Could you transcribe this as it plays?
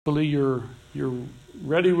Hopefully you're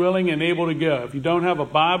ready, willing, and able to go. If you don't have a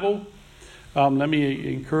Bible, let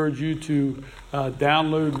me encourage you to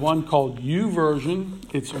download one called YouVersion.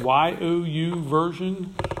 It's YOU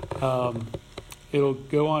version. It'll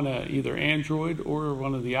go on either Android or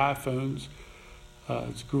one of the iPhones.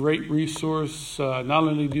 It's a great resource. Not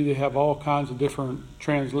only do they have all kinds of different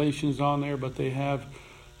translations on there, but they have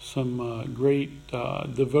some great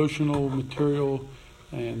devotional material,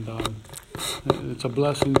 and it's a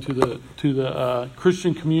blessing to the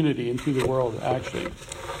Christian community and to the world, actually.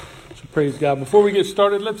 So praise God. Before we get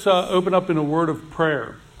started, let's open up in a word of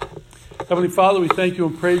prayer. Heavenly Father, we thank you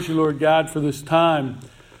and praise you, Lord God, for this time.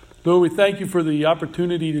 Lord, we thank you for the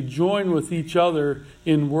opportunity to join with each other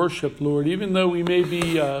in worship, Lord, even though we may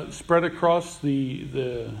be spread across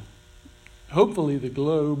hopefully the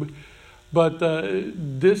globe, but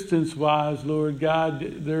distance-wise, Lord God,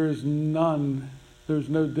 there's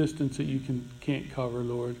no distance that you can't cover,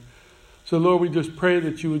 Lord. So, Lord, we just pray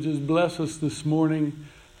that you would just bless us this morning.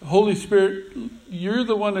 Holy Spirit, you're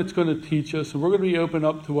the one that's going to teach us, and we're going to be open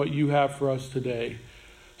up to what you have for us today.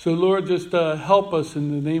 So, Lord, just help us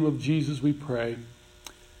in the name of Jesus, we pray,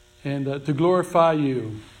 and to glorify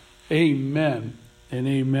you. Amen and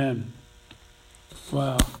amen.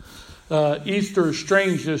 Wow. Easter is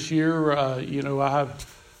strange this year. I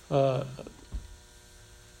have a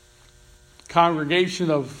congregation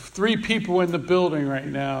of 3 people in the building right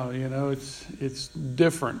now. It's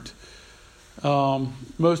different.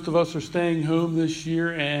 Most of us are staying home this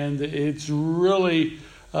year, and it's really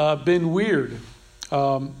been weird.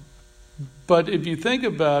 But if you think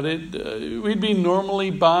about it, we'd be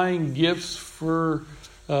normally buying gifts for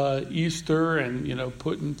Easter and,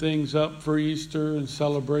 putting things up for Easter and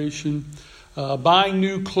celebration, buying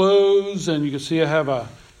new clothes, and you can see I have a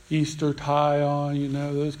Easter tie on,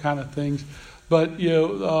 those kind of things. But,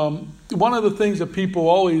 one of the things that people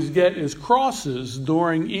always get is crosses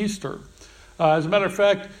during Easter. As a matter of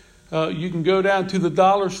fact, you can go down to the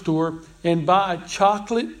dollar store and buy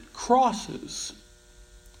chocolate crosses.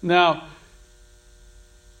 Now,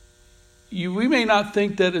 we may not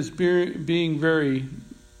think that as being very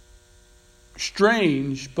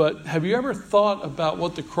strange, but have you ever thought about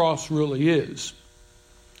what the cross really is?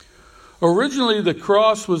 Originally, the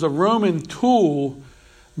cross was a Roman tool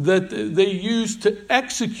that they used to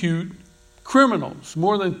execute criminals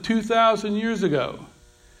more than 2,000 years ago.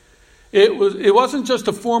 It wasn't just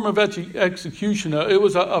a form of execution. It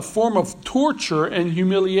was a form of torture and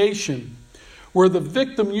humiliation, where the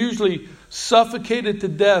victim usually suffocated to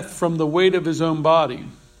death from the weight of his own body.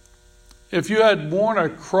 If you had worn a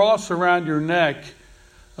cross around your neck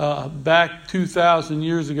back 2,000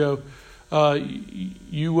 years ago,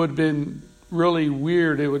 you would have been really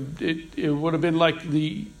weird. It would have been like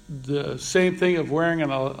the same thing of wearing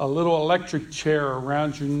a little electric chair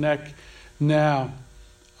around your neck now.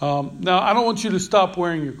 Now, I don't want you to stop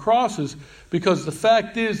wearing your crosses, because the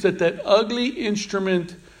fact is that ugly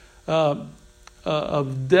instrument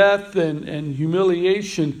of death and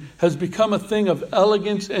humiliation has become a thing of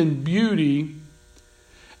elegance and beauty.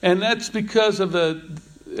 And that's because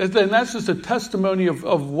and that's just a testimony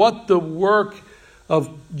of what the work of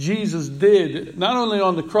Jesus did, not only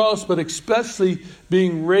on the cross, but especially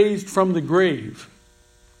being raised from the grave.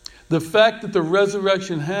 The fact that the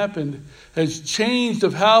resurrection happened has changed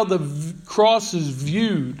of how the cross is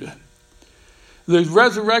viewed. The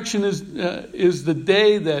resurrection is the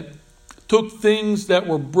day that took things that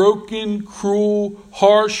were broken, cruel,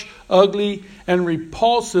 harsh, ugly, and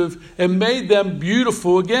repulsive and made them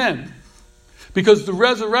beautiful again. Because the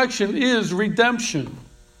resurrection is redemption.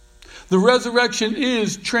 The resurrection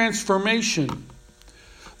is transformation.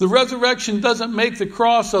 The resurrection doesn't make the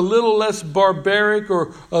cross a little less barbaric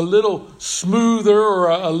or a little smoother or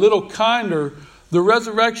a little kinder. The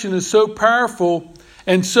resurrection is so powerful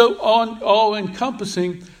and so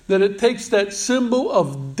all-encompassing that it takes that symbol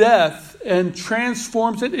of death and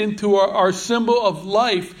transforms it into our symbol of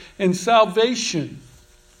life and salvation.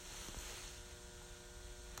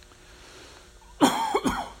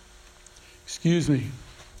 Excuse me.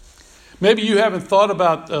 Maybe you haven't thought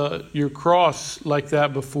about your cross like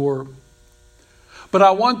that before. But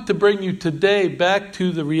I want to bring you today back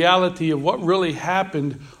to the reality of what really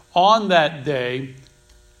happened on that day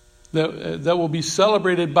that will be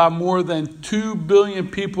celebrated by more than 2 billion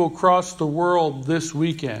people across the world this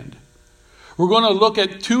weekend. We're going to look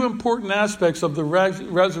at 2 important aspects of the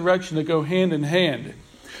resurrection that go hand in hand.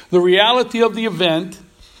 The reality of the event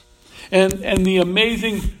and the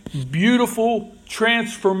amazing, beautiful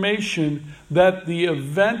transformation that the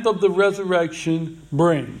event of the resurrection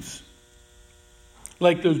brings.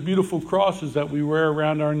 Like those beautiful crosses that we wear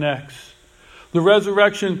around our necks. The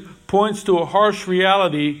resurrection points to a harsh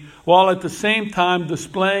reality while at the same time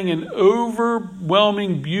displaying an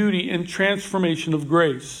overwhelming beauty and transformation of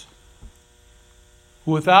grace.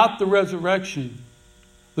 Without the resurrection,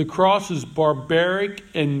 the cross is barbaric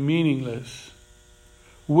and meaningless.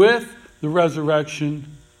 With the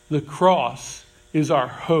resurrection, the cross is our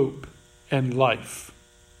hope and life.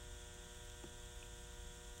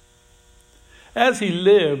 As he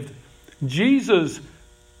lived, Jesus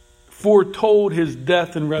foretold his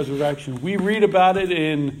death and resurrection. We read about it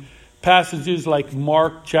in passages like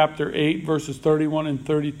Mark chapter 8, verses 31 and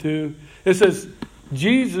 32. It says,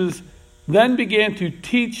 Jesus then began to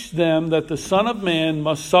teach them that the Son of Man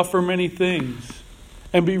must suffer many things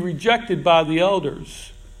and be rejected by the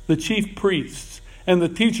elders, the chief priests, and the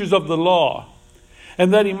teachers of the law,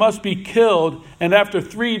 and that he must be killed and after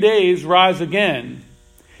 3 days rise again.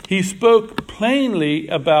 He spoke plainly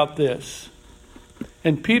about this.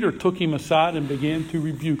 And Peter took him aside and began to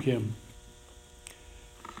rebuke him.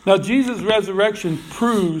 Now, Jesus' resurrection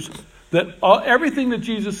proves that everything that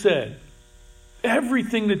Jesus said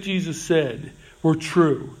were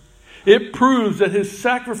true. It proves that his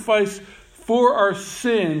sacrifice for our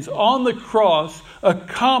sins on the cross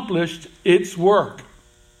accomplished its work.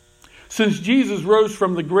 Since Jesus rose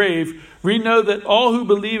from the grave, we know that all who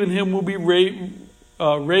believe in him will be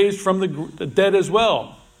raised from the dead as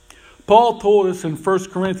well. Paul told us in 1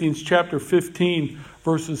 Corinthians chapter 15,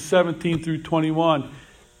 verses 17 through 21,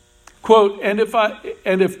 quote, and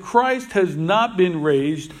if Christ has not been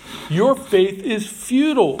raised, your faith is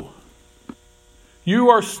futile. You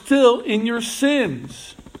are still in your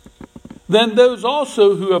sins. Then those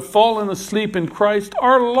also who have fallen asleep in Christ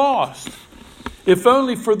are lost. If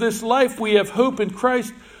only for this life we have hope in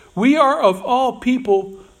Christ, we are of all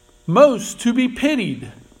people most to be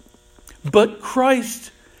pitied. But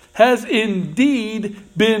Christ has indeed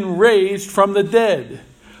been raised from the dead,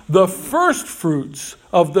 the first fruits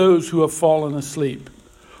of those who have fallen asleep.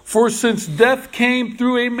 For since death came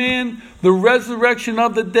through a man, the resurrection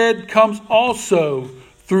of the dead comes also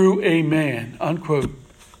through a man. Unquote.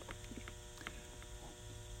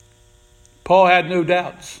 Paul had no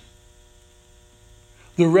doubts.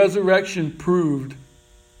 The resurrection proved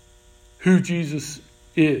who Jesus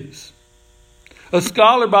is. A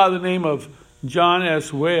scholar by the name of John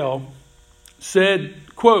S. Whale said,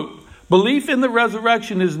 quote, belief in the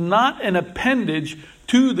resurrection is not an appendage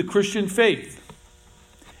to the Christian faith.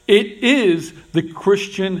 It is the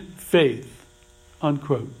Christian faith,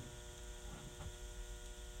 unquote.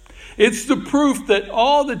 It's the proof that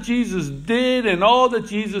all that Jesus did and all that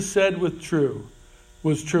Jesus said was true.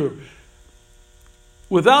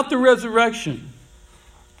 Without the resurrection,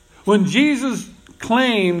 when Jesus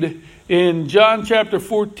claimed in John chapter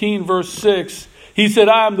 14, verse 6, he said,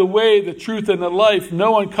 I am the way, the truth, and the life.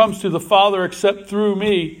 No one comes to the Father except through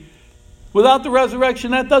me. Without the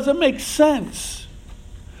resurrection, that doesn't make sense.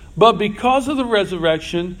 But because of the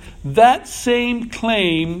resurrection, that same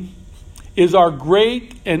claim is our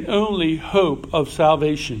great and only hope of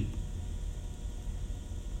salvation.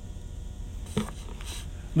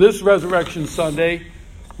 This Resurrection Sunday,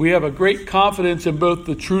 we have a great confidence in both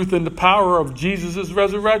the truth and the power of Jesus'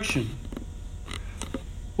 resurrection.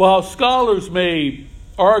 While scholars may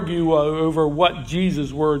argue over what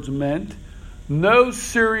Jesus' words meant, no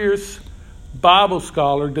serious Bible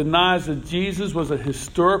scholar denies that Jesus was a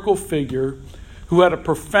historical figure who had a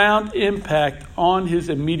profound impact on his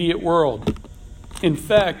immediate world. In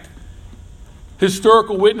fact,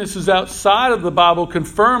 historical witnesses outside of the Bible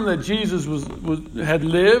confirm that Jesus had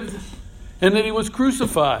lived and that he was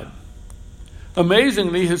crucified.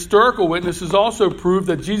 Amazingly, historical witnesses also prove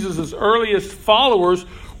that Jesus' earliest followers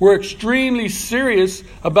were extremely serious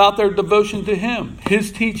about their devotion to him,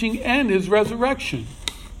 his teaching, and his resurrection.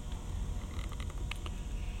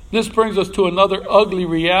 This brings us to another ugly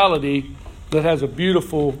reality that has a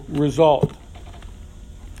beautiful result.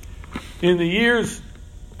 In the years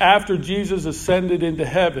after Jesus ascended into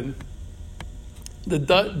heaven,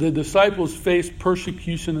 the disciples faced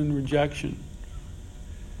persecution and rejection.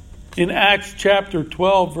 In Acts chapter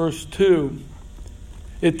 12, verse 2,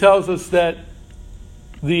 it tells us that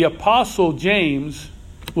the apostle James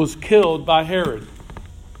was killed by Herod.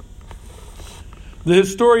 The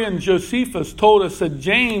historian Josephus told us that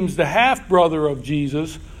James, the half-brother of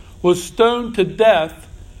Jesus, was stoned to death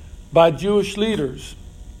by Jewish leaders.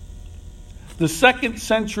 The 2nd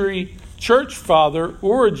century church father,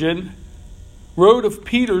 Origen, wrote of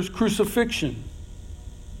Peter's crucifixion.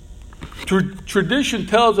 Tradition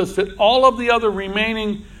tells us that all of the other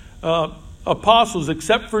remaining apostles,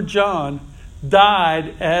 except for John,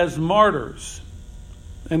 died as martyrs.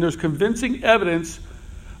 And there's convincing evidence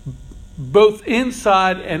both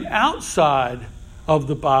inside and outside of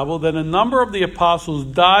the Bible, that a number of the apostles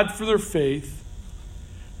died for their faith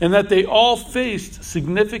and that they all faced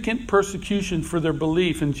significant persecution for their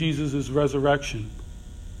belief in Jesus' resurrection.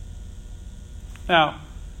 Now,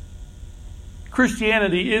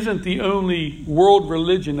 Christianity isn't the only world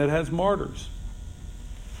religion that has martyrs.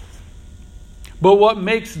 But what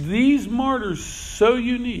makes these martyrs so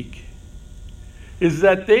unique is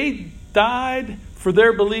that they died for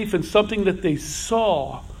their belief in something that they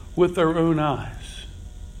saw with their own eyes,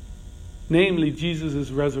 namely Jesus'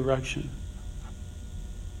 resurrection.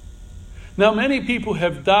 Now, many people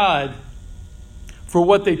have died for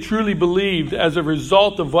what they truly believed as a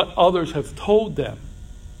result of what others have told them.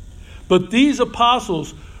 But these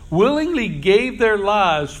apostles willingly gave their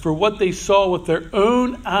lives for what they saw with their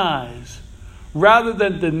own eyes rather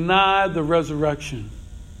than deny the resurrection.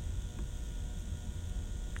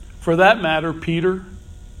 For that matter, Peter,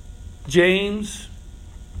 James,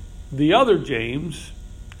 the other James,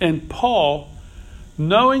 and Paul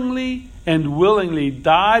knowingly and willingly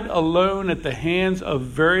died alone at the hands of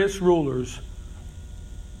various rulers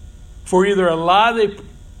for either a lie they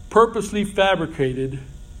purposely fabricated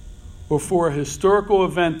or for a historical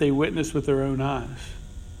event they witnessed with their own eyes.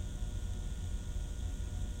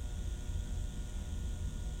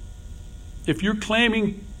 If you're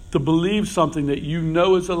claiming to believe something that you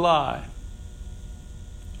know is a lie,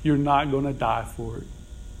 you're not going to die for it.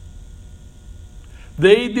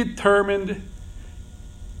 They determined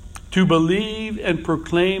to believe and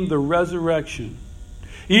proclaim the resurrection,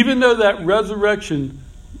 even though that resurrection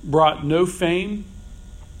brought no fame,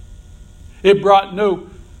 it brought no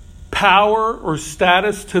power or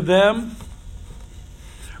status to them.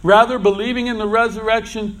 Rather, believing in the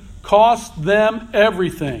resurrection cost them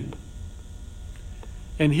everything.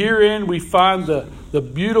 And herein we find the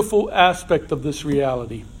beautiful aspect of this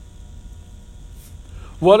reality.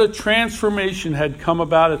 What a transformation had come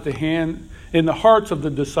about in the hearts of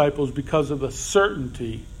the disciples because of the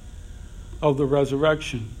certainty of the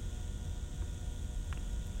resurrection.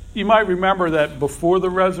 You might remember that before the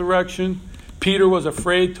resurrection, Peter was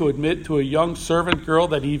afraid to admit to a young servant girl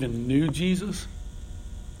that he even knew Jesus.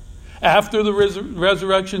 After the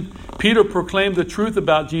resurrection, Peter proclaimed the truth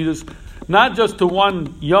about Jesus, not just to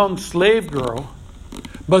one young slave girl,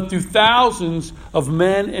 but to thousands of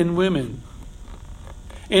men and women.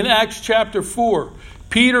 In Acts chapter 4,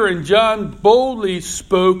 Peter and John boldly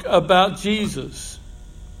spoke about Jesus.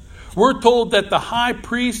 We're told that the high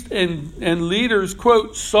priest and leaders,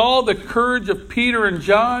 quote, saw the courage of Peter and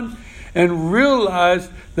John and realized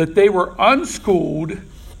that they were unschooled,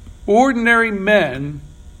 ordinary men,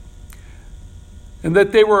 and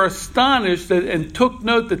that they were astonished and took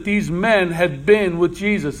note that these men had been with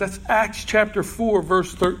Jesus. That's Acts chapter 4,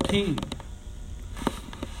 verse 13.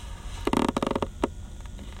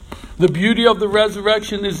 The beauty of the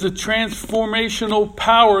resurrection is the transformational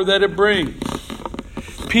power that it brings.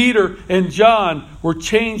 Peter and John were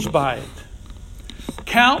changed by it.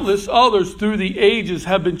 Countless others through the ages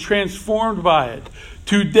have been transformed by it.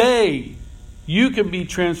 Today, you can be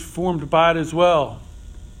transformed by it as well.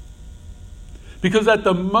 Because at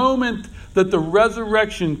the moment that the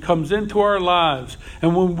resurrection comes into our lives,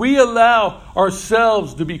 and when we allow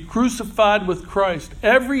ourselves to be crucified with Christ,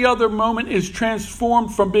 every other moment is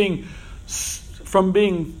transformed from being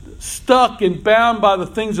stuck and bound by the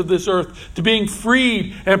things of this earth to being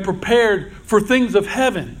freed and prepared for things of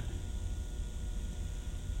heaven.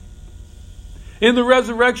 In the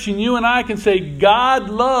resurrection, you and I can say, God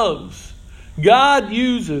loves, God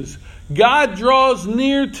uses, God draws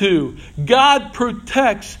near to, God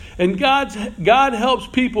protects, and God helps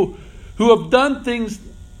people who have done things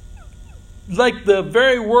like the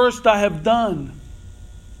very worst I have done.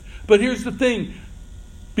 But here's the thing.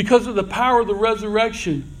 Because of the power of the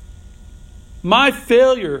resurrection, my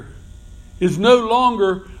failure is no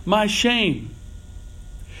longer my shame.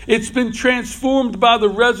 It's been transformed by the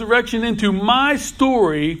resurrection into my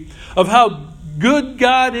story of how good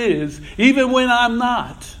God is, even when I'm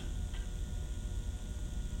not.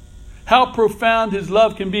 How profound His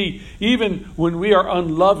love can be, even when we are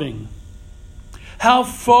unloving. How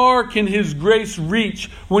far can His grace reach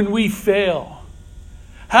when we fail?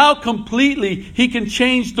 How completely He can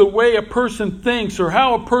change the way a person thinks, or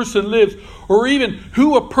how a person lives, or even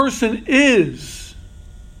who a person is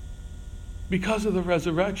because of the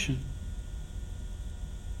resurrection.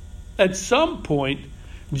 At some point,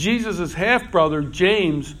 Jesus' half-brother,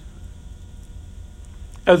 James,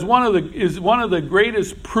 is one of the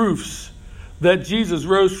greatest proofs that Jesus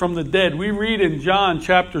rose from the dead. We read in John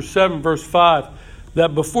chapter 7, verse 5,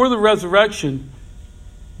 that before the resurrection,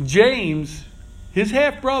 James his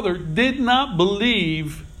half-brother, did not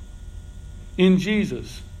believe in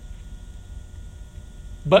Jesus.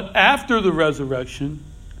 But after the resurrection,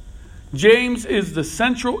 James is the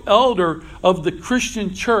central elder of the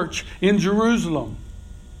Christian church in Jerusalem.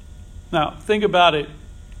 Now, think about it.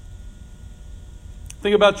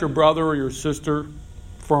 Think about your brother or your sister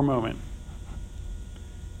for a moment.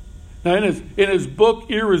 Now, in his book,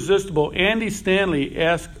 Irresistible, Andy Stanley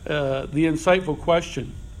asked the insightful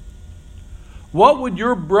question: what would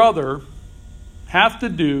your brother have to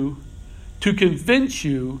do to convince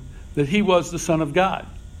you that he was the Son of God?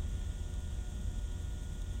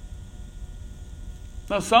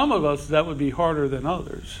 Now, some of us, that would be harder than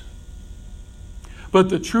others. But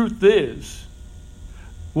the truth is,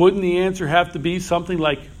 wouldn't the answer have to be something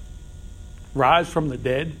like rise from the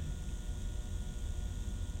dead?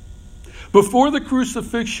 Before the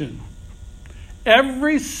crucifixion,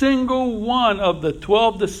 every single one of the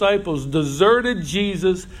 12 disciples deserted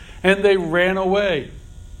Jesus and they ran away.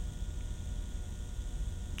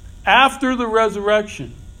 After the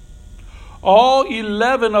resurrection, all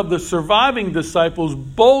 11 of the surviving disciples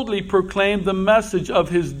boldly proclaimed the message of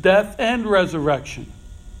his death and resurrection.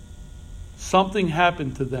 Something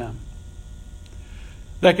happened to them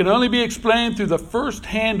that can only be explained through the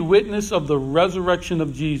first-hand witness of the resurrection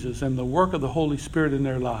of Jesus and the work of the Holy Spirit in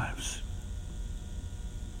their lives.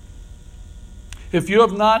 If you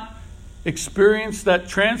have not experienced that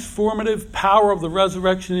transformative power of the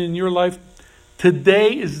resurrection in your life,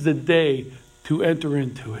 today is the day to enter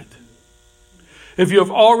into it. If you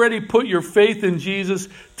have already put your faith in Jesus,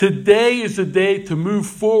 today is the day to move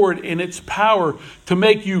forward in its power, to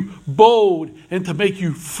make you bold and to make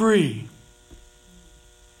you free.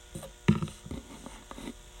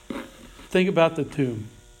 Think about the tomb.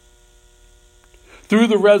 Through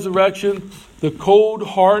the resurrection, the cold,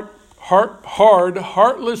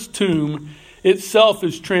 heartless tomb itself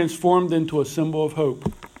is transformed into a symbol of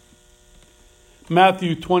hope.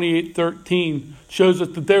 Matthew 28:13 shows us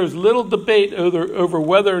that there is little debate over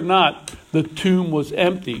whether or not the tomb was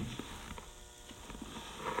empty.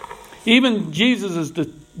 Even Jesus'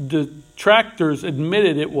 detractors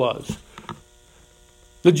admitted it was.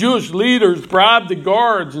 The Jewish leaders bribed the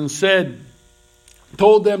guards and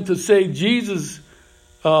told them to say Jesus,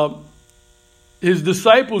 his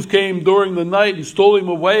disciples came during the night and stole him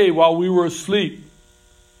away while we were asleep.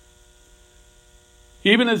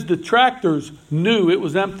 Even his detractors knew it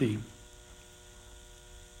was empty.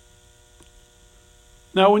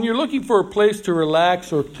 Now, when you're looking for a place to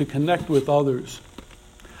relax or to connect with others,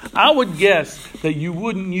 I would guess that you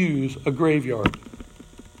wouldn't use a graveyard.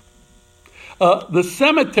 The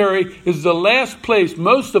cemetery is the last place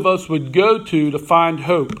most of us would go to find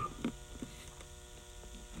hope.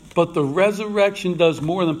 But the resurrection does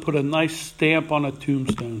more than put a nice stamp on a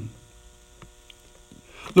tombstone.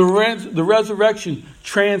 The resurrection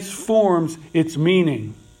transforms its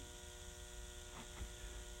meaning,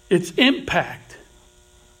 its impact,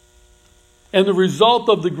 and the result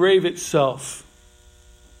of the grave itself.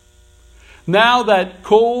 Now that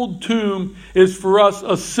cold tomb is for us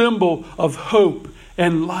a symbol of hope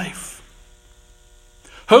and life.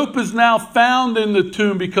 Hope is now found in the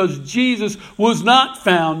tomb because Jesus was not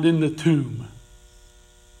found in the tomb.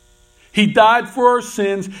 He died for our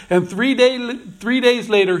sins, and 3 days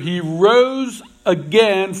later he rose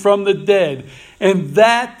again from the dead. And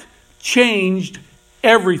that changed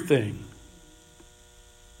everything.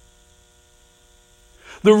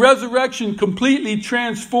 The resurrection completely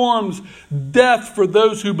transforms death for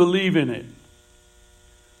those who believe in it.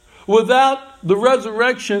 Without the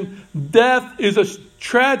resurrection, death is a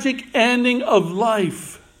tragic ending of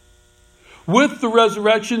life. With the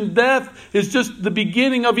resurrection, death is just the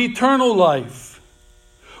beginning of eternal life.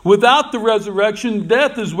 Without the resurrection,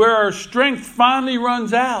 death is where our strength finally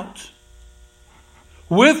runs out.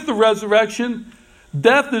 With the resurrection,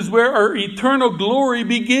 death is where our eternal glory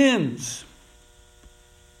begins.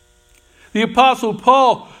 The Apostle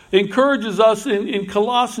Paul encourages us in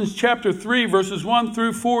Colossians chapter 3, verses 1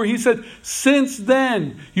 through 4. He said, "Since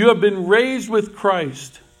then you have been raised with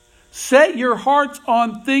Christ. Set your hearts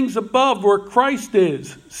on things above where Christ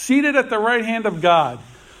is, seated at the right hand of God."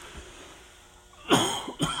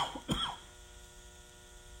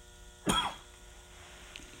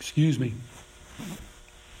 Excuse me.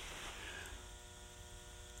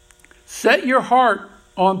 Set your heart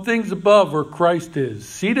on things above where Christ is,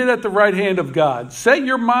 seated at the right hand of God. Set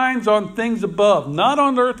your minds on things above, not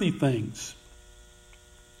on earthly things.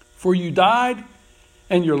 For you died,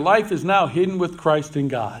 and your life is now hidden with Christ in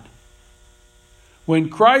God. When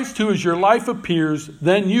Christ, who is your life, appears,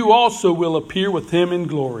 then you also will appear with him in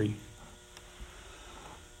glory.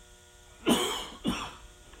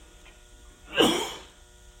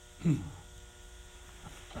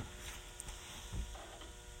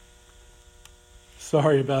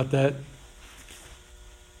 Sorry about that.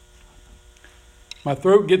 My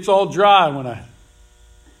throat gets all dry when I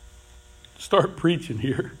start preaching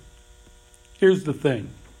here. Here's the thing.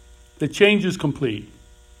 The change is complete.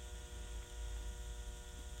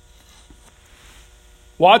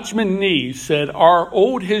 Watchman Nee said, "Our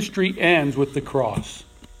old history ends with the cross.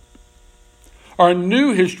 Our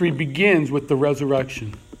new history begins with the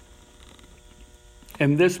resurrection."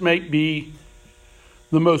 And this may be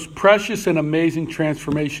the most precious and amazing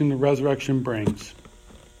transformation the resurrection brings.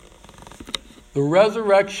 The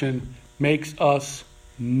resurrection makes us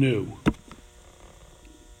new.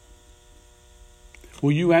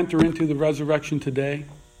 Will you enter into the resurrection today?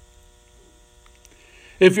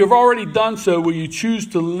 If you've already done so, will you choose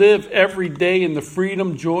to live every day in the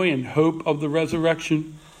freedom, joy, and hope of the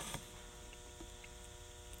resurrection?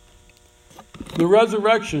 The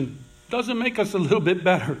resurrection doesn't make us a little bit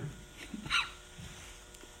better.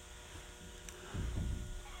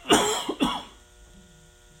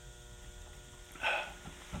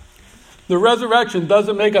 The resurrection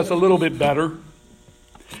doesn't make us a little bit better.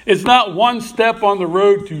 It's not one step on the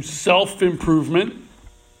road to self-improvement.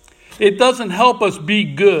 It doesn't help us be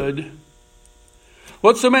good.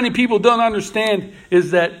 What so many people don't understand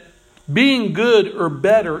is that being good or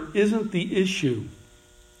better isn't the issue.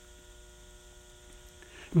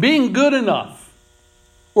 Being good enough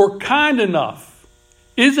or kind enough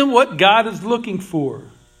isn't what God is looking for.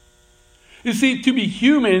 You see, to be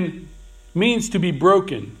human means to be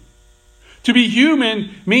broken. To be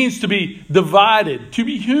human means to be divided. To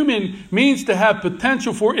be human means to have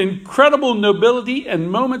potential for incredible nobility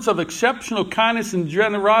and moments of exceptional kindness and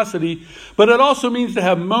generosity. But it also means to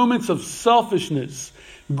have moments of selfishness,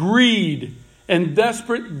 greed, and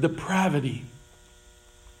desperate depravity.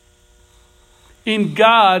 In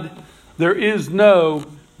God, there is no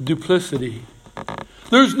duplicity.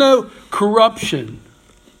 There's no corruption.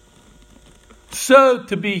 So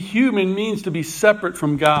to be human means to be separate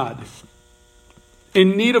from God,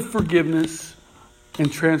 in need of forgiveness and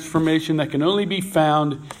transformation that can only be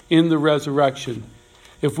found in the resurrection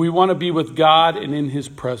if we want to be with God and in His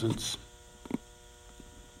presence.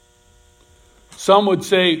 Some would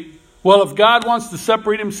say, well, if God wants to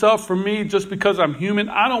separate Himself from me just because I'm human,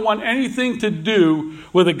 I don't want anything to do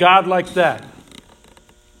with a God like that.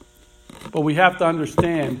 What we have to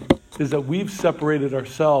understand is that we've separated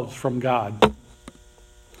ourselves from God.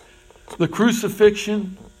 The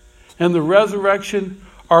crucifixion and the resurrection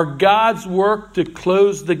are God's work to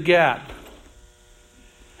close the gap.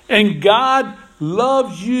 And God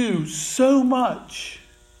loves you so much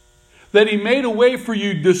that He made a way for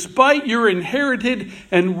you despite your inherited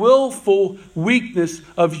and willful weakness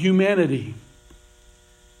of humanity.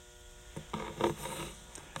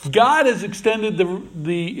 God has extended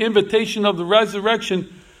the invitation of the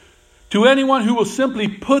resurrection to anyone who will simply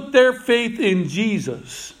put their faith in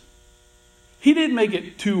Jesus. He didn't make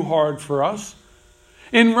it too hard for us.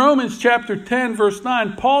 In Romans chapter 10, verse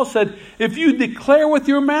 9, Paul said, if you declare with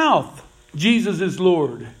your mouth Jesus is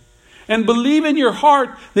Lord, and believe in your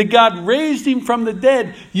heart that God raised Him from the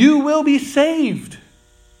dead, you will be saved.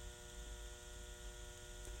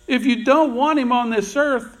 If you don't want Him on this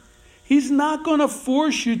earth, He's not going to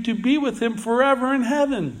force you to be with Him forever in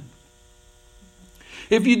heaven.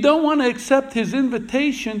 If you don't want to accept His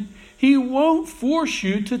invitation, He won't force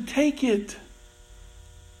you to take it.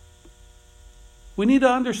 We need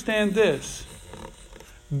to understand this.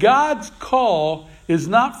 God's call is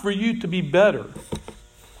not for you to be better.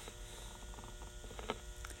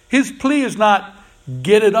 His plea is not,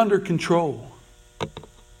 get it under control.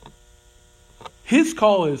 His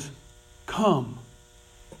call is, come.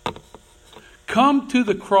 Come to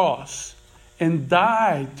the cross and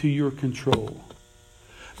die to your control.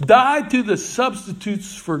 Die to the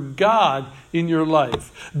substitutes for God in your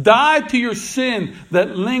life. Die to your sin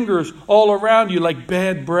that lingers all around you like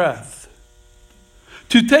bad breath.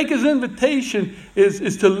 To take His invitation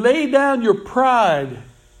is to lay down your pride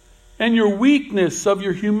and your weakness of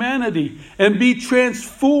your humanity and be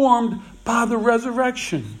transformed by the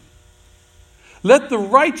resurrection. Let the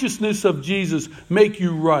righteousness of Jesus make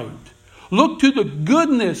you right. Look to the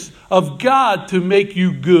goodness of God to make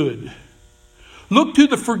you good. Look to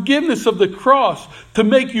the forgiveness of the cross to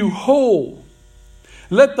make you whole.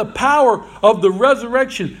 Let the power of the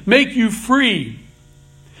resurrection make you free.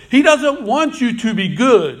 He doesn't want you to be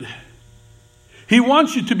good. He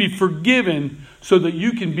wants you to be forgiven so that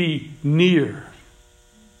you can be near.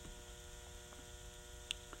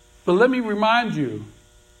 But let me remind you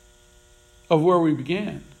of where we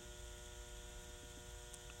began.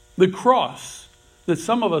 The cross, that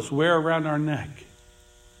some of us wear around our neck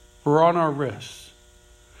or on our wrists.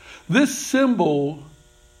 This symbol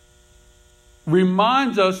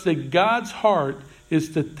reminds us that God's heart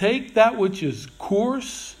is to take that which is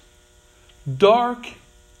coarse, dark,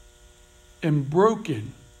 and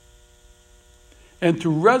broken, and to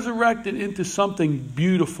resurrect it into something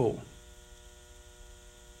beautiful.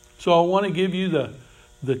 So I want to give you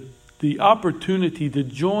the opportunity to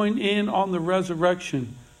join in on the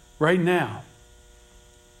resurrection right now.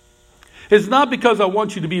 It's not because I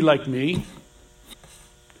want you to be like me.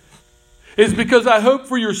 It's because I hope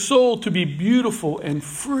for your soul to be beautiful and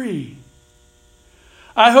free.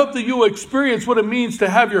 I hope that you will experience what it means to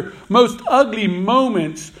have your most ugly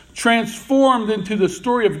moments transformed into the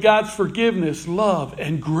story of God's forgiveness, love,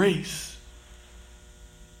 and grace.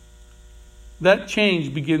 That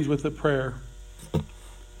change begins with a prayer.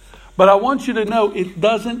 But I want you to know it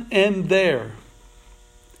doesn't end there.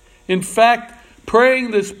 In fact,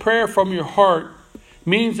 praying this prayer from your heart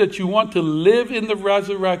means that you want to live in the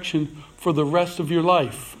resurrection for the rest of your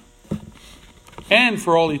life and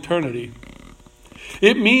for all eternity.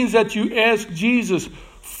 It means that you ask Jesus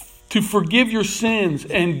to forgive your sins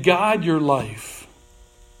and guide your life.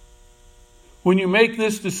 When you make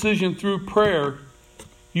this decision through prayer,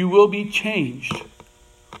 you will be changed,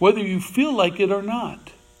 whether you feel like it or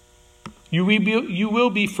not. You will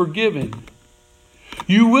be forgiven.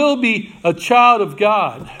 You will be a child of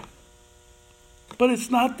God. But it's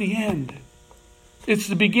not the end. It's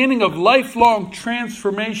the beginning of lifelong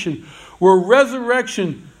transformation where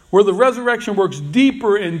the resurrection works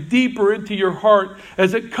deeper and deeper into your heart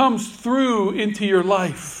as it comes through into your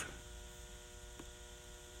life.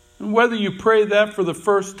 And whether you pray that for the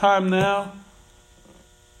first time now,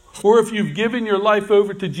 or if you've given your life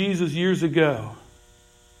over to Jesus years ago,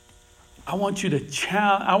 I want to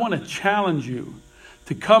challenge you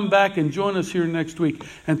to come back and join us here next week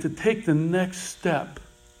and to take the next step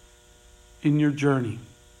in your journey.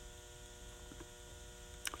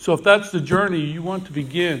 So if that's the journey you want to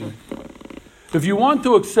begin, if you want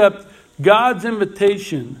to accept God's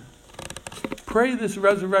invitation, pray this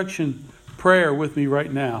resurrection prayer with me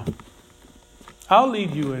right now. I'll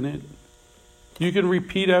lead you in it. You can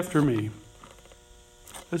repeat after me.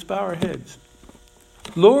 Let's bow our heads.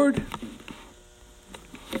 Lord,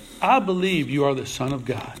 I believe you are the Son of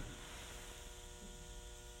God.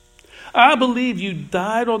 I believe you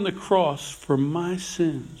died on the cross for my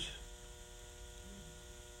sins.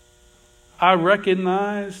 I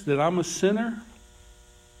recognize that I'm a sinner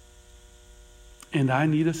and I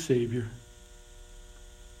need a Savior.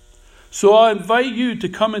 So I invite you to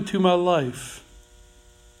come into my life.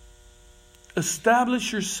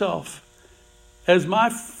 Establish yourself as my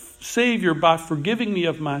Savior by forgiving me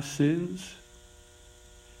of my sins,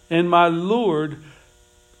 and my Lord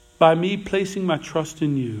by me placing my trust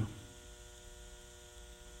in you.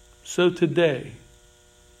 So today,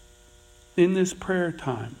 in this prayer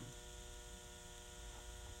time,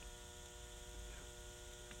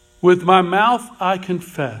 with my mouth I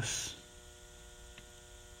confess,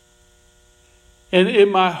 and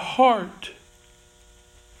in my heart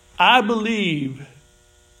I believe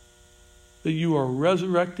that you are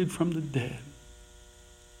resurrected from the dead,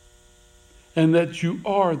 and that you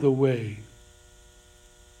are the way,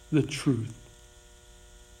 the truth,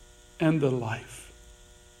 and the life.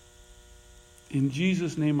 In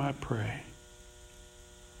Jesus' name I pray.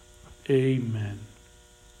 Amen.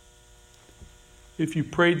 If you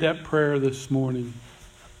prayed that prayer this morning,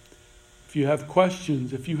 if you have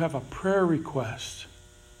questions, if you have a prayer request,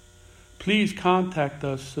 please contact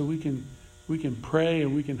us so we can pray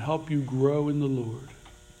and we can help you grow in the Lord.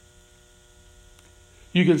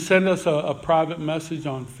 You can send us a private message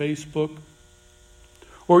on Facebook,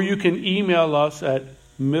 or you can email us at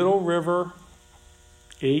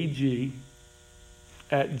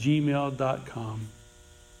middleriverag@gmail.com.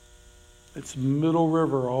 It's Middle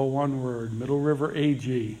River, all one word,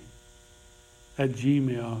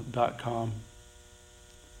 middleriverag@gmail.com.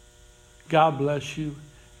 God bless you,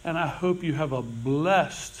 and I hope you have a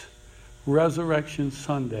blessed Resurrection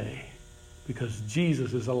Sunday, because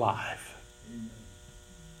Jesus is alive. Amen.